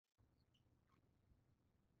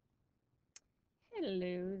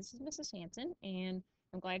Hello, this is Mrs. Hanson, and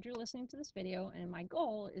I'm glad you're listening to this video. And my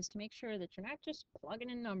goal is to make sure that you're not just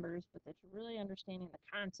plugging in numbers, but that you're really understanding the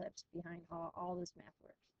concepts behind how all this math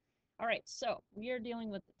works. All right, so we are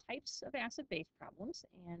dealing with the types of acid-base problems,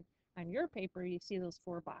 and on your paper, you see those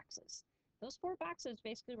 4 boxes. Those 4 boxes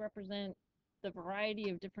basically represent the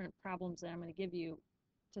variety of different problems that I'm going to give you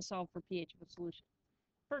to solve for pH of a solution.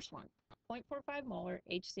 First one, 0.45 molar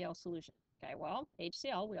HCl solution. Okay, well,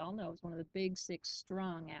 HCl, we all know, is one of the big 6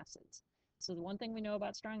 strong acids. So the one thing we know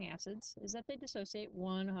about strong acids is that they dissociate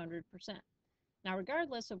 100%. Now,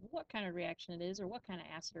 regardless of what kind of reaction it is or what kind of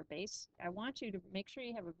acid or base, I want you to make sure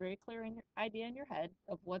you have a very clear idea in your head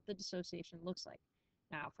of what the dissociation looks like.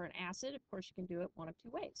 Now, for an acid, of course, you can do it one of 2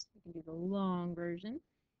 ways. You can do the long version,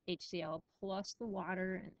 HCl plus the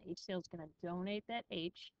water, and HCl is going to donate that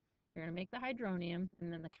H. You're going to make the hydronium,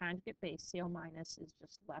 and then the conjugate base, Cl minus, is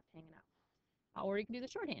just left hanging out. Or you can do the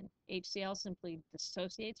shorthand. HCl simply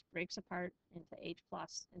dissociates, breaks apart into H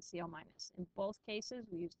plus and Cl minus. In both cases,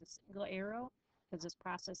 we use the single arrow because this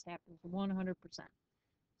process happens 100%.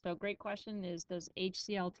 So great question is, does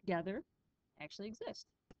HCl together actually exist?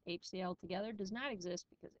 HCl together does not exist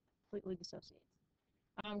because it completely dissociates.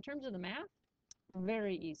 In terms of the math,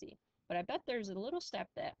 very easy. But I bet there's a little step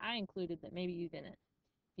that I included that maybe you didn't.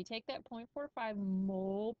 If you take that 0.45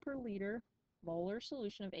 mole per liter molar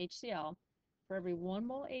solution of HCl, for every 1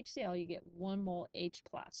 mole HCl, you get 1 mole H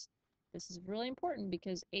plus. This is really important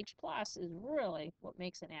because H plus is really what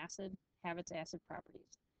makes an acid have its acid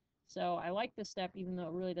properties. So I like this step even though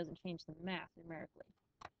it really doesn't change the math numerically.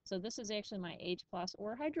 So this is actually my H plus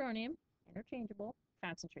or hydronium, interchangeable,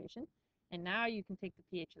 concentration. And now you can take the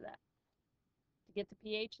pH of that. To get the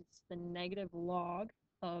pH, it's the negative log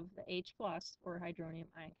of the H plus or hydronium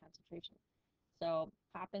ion concentration. So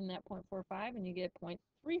pop in that 0.45 and you get 0.35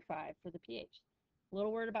 for the pH.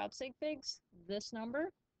 Little word about sig figs. This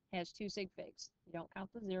number has 2 sig figs. You don't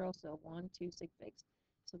count the 0, so 1, 2 sig figs.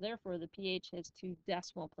 So therefore, the pH has 2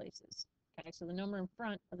 decimal places. Okay, so the number in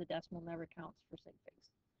front of the decimal never counts for sig figs.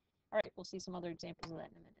 All right, we'll see some other examples of that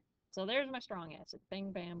in a minute. So there's my strong acid.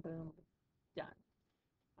 Bing, bam, boom, done.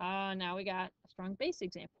 Now we got a strong base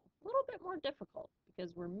example. A little bit more difficult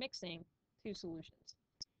because we're mixing 2 solutions.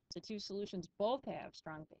 The 2 solutions both have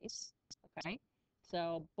strong base, okay?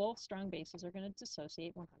 So both strong bases are going to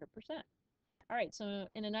dissociate 100%. All right, so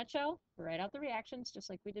in a nutshell, write out the reactions just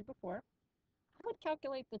like we did before. I would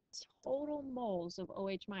calculate the total moles of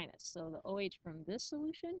OH minus, so the OH from this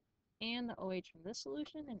solution and the OH from this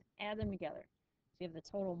solution, and add them together. So you have the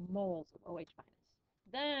total moles of OH minus.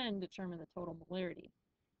 Then determine the total molarity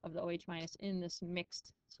of the OH minus in this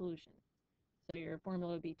mixed solution. So your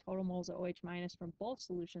formula would be total moles of OH minus from both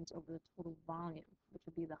solutions over the total volume, which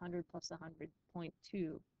would be the 100 plus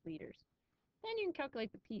 100.2 liters. Then you can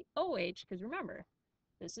calculate the pOH, because remember,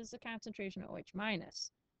 this is the concentration of OH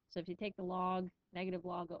minus. So if you take the log, negative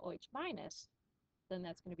log of OH minus, then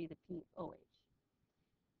that's going to be the pOH.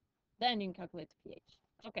 Then you can calculate the pH.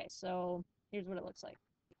 Okay, so here's what it looks like.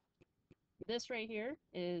 This right here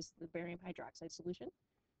is the barium hydroxide solution.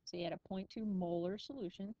 So you had a 0.2 molar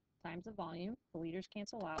solution times the volume. The liters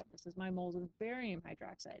cancel out. This is my moles of barium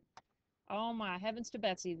hydroxide. Oh my heavens to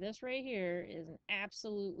Betsy, this right here is an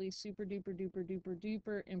absolutely super duper duper duper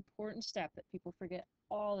duper important step that people forget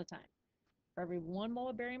all the time. For every 1 mole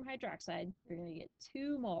of barium hydroxide, you're going to get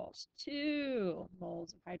 2 moles of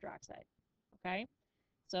hydroxide. Okay?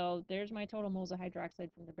 So there's my total moles of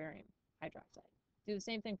hydroxide from the barium hydroxide. Do the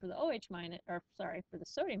same thing for the OH minus, or sorry, for the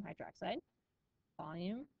sodium hydroxide.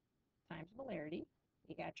 Volume times molarity.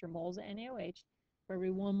 You got your moles of NaOH. For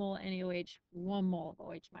every 1 mole of NaOH, 1 mole of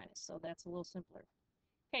OH minus. So that's a little simpler.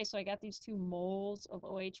 Okay, so I got these 2 moles of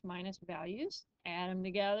OH minus values. Add them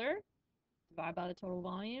together. Divide by the total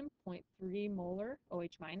volume, 0.3 molar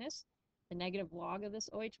OH minus. The negative log of this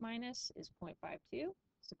OH minus is 0.52.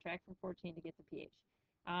 Subtract from 14 to get the pH.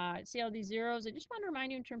 See all these zeros? I just want to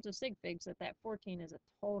remind you in terms of sig figs that 14 is a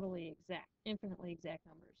totally exact, infinitely exact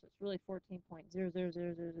number. So it's really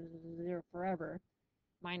 14.00000 forever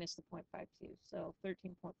minus the 0.52. So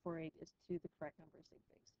 13.48 is to the correct number of sig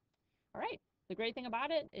figs. All right. The great thing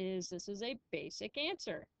about it is this is a basic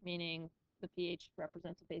answer, meaning the pH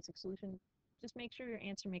represents a basic solution. Just make sure your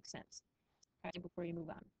answer makes sense, okay, before you move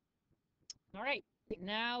on. All right.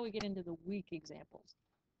 Now we get into the weak examples.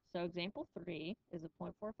 So example 3 is a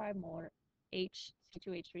 0.45 molar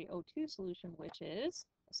HC2H3O2 solution, which is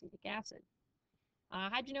acetic acid.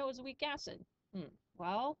 How'd you know it was a weak acid?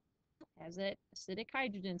 Well, it has that acidic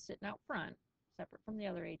hydrogen sitting out front, separate from the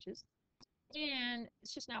other H's, and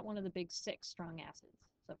it's just not one of the big 6 strong acids.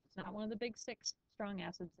 So if it's not one of the big 6 strong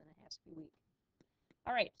acids, then it has to be weak.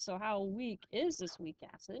 All right, so how weak is this weak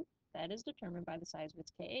acid? That is determined by the size of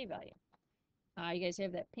its Ka value. You guys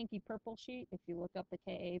have that pinky purple sheet. If you look up the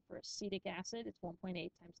Ka for acetic acid, it's 1.8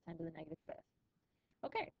 times 10 to the negative fifth.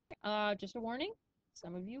 Okay, just a warning,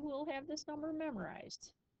 some of you will have this number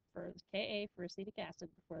memorized for Ka for acetic acid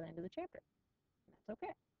before the end of the chapter. That's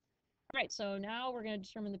okay. All right, so now we're going to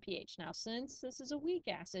determine the pH. Now, since this is a weak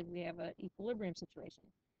acid, we have an equilibrium situation.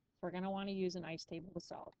 So we're going to want to use an ice table to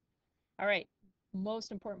solve. All right,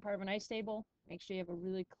 most important part of an ice table, make sure you have a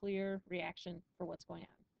really clear reaction for what's going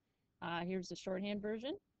on. Here's the shorthand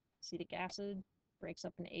version. Acetic acid breaks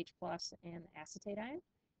up into H plus and the acetate ion.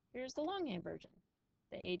 Here's the longhand version.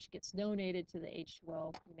 The H gets donated to the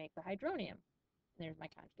H12, you make the hydronium. And there's my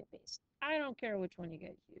conjugate base. I don't care which one you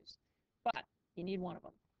guys use, but you need one of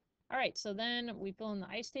them. All right, so then we fill in the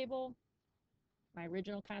ice table. My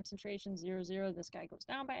original concentration, 0, 0. This guy goes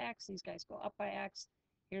down by X. These guys go up by X.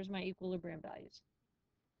 Here's my equilibrium values.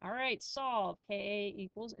 All right, solve. Ka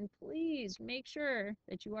equals, and please make sure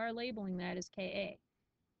that you are labeling that as Ka.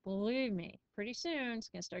 Believe me, pretty soon it's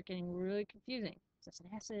going to start getting really confusing. Is this an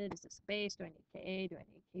acid? Is this a base? Do I need Ka? Do I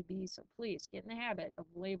need Kb? So please get in the habit of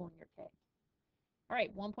labeling your K. All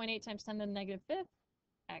right, 1.8 times 10 to the negative fifth,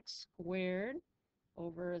 X squared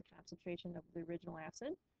over the concentration of the original acid.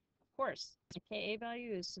 Of course, the Ka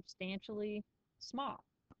value is substantially small.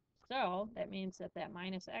 So that means that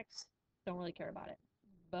minus X, don't really care about it.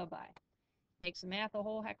 Bye-bye. Makes the math a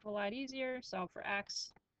whole heck of a lot easier. Solve for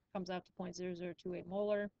X, comes out to 0.0028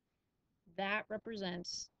 molar. That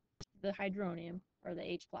represents the hydronium, or the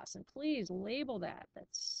H plus. And please label that.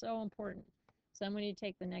 That's so important. So then when you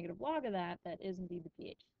take the negative log of that, that is indeed the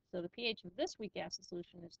pH. So the pH of this weak acid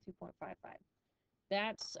solution is 2.55.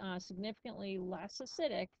 That's significantly less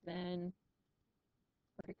acidic than,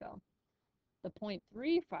 where'd it go? The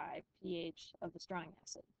 0.35 pH of the strong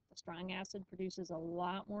acid. The strong acid produces a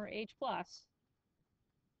lot more H plus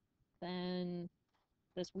than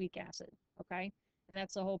this weak acid, okay? And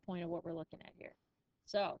that's the whole point of what we're looking at here.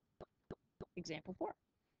 So, example 4.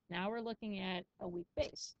 Now we're looking at a weak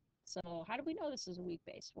base. So how do we know this is a weak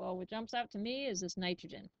base? Well, what jumps out to me is this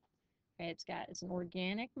nitrogen. Okay, it's an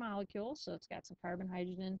organic molecule, so it's got some carbon,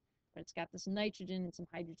 hydrogen, but it's got this nitrogen and some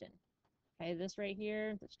hydrogen. Okay, this right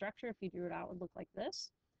here, the structure, if you drew it out, would look like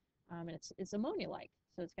this. And it's ammonia-like.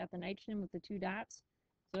 So it's got the nitrogen with the 2 dots.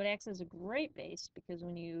 So it acts as a great base because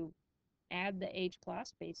when you add the H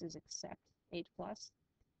plus, bases accept H plus,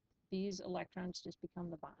 these electrons just become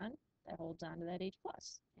the bond that holds on to that H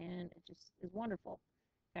plus. And it just is wonderful.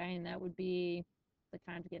 Okay, and that would be the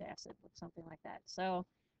conjugate acid with something like that. So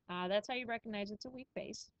that's how you recognize it's a weak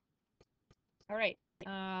base. All right,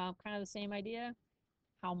 kind of the same idea.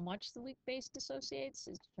 How much the weak base dissociates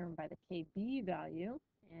is determined by the Kb value.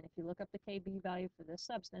 And if you look up the Kb value for this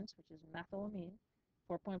substance, which is methylamine,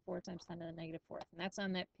 4.4 times 10 to the negative fourth. And that's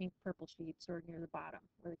on that pink purple sheet sort of near the bottom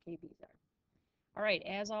where the Kb's are. All right,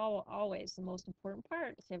 as always, the most important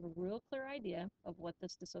part is to have a real clear idea of what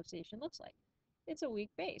this dissociation looks like. It's a weak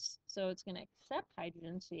base, so it's going to accept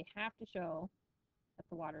hydrogen, so you have to show that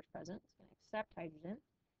the water is present. It's going to accept hydrogen.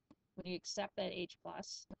 When you accept that H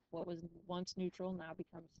plus, what was once neutral now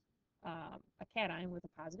becomes a cation with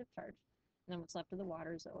a positive charge. And then what's left of the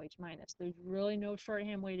water is the OH minus. There's really no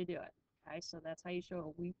shorthand way to do it. Okay, so that's how you show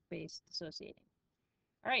a weak base dissociating.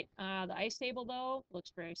 All right, the ice table though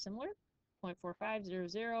looks very similar.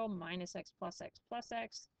 0.4500 minus X plus X plus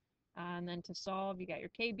X. And then to solve, you got your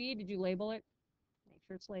Kb. Did you label it? Make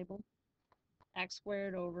sure it's labeled. X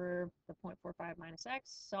squared over the 0.45 minus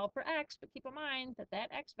X. Solve for X, but keep in mind that that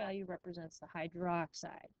X value represents the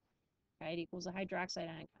hydroxide. Okay, it equals the hydroxide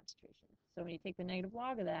ion concentration. So when you take the negative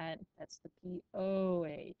log of that, that's the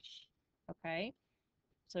POH. Okay,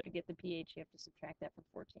 so to get the pH, you have to subtract that from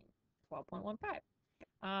 14,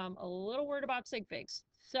 12.15. A little word about sig figs.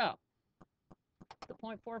 So the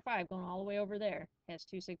 0.45 going all the way over there has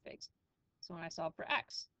 2 sig figs. So when I solve for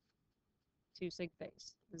X, 2 sig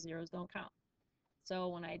figs. The zeros don't count. So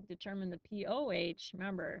when I determine the POH,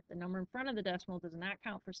 remember, the number in front of the decimal does not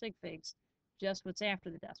count for sig figs, just what's after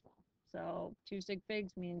the decimal. So 2 sig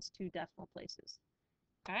figs means 2 decimal places.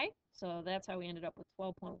 Okay, so that's how we ended up with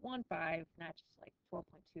 12.15, not just like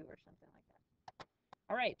 12.2 or something like that.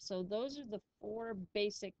 All right, so those are the 4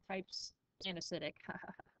 basic types, acidic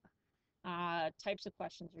types of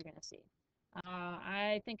questions you're going to see.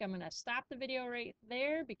 I think I'm going to stop the video right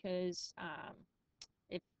there because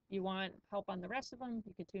if you want help on the rest of them,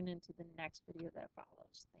 you can tune into the next video that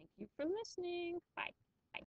follows. Thank you for listening. Bye.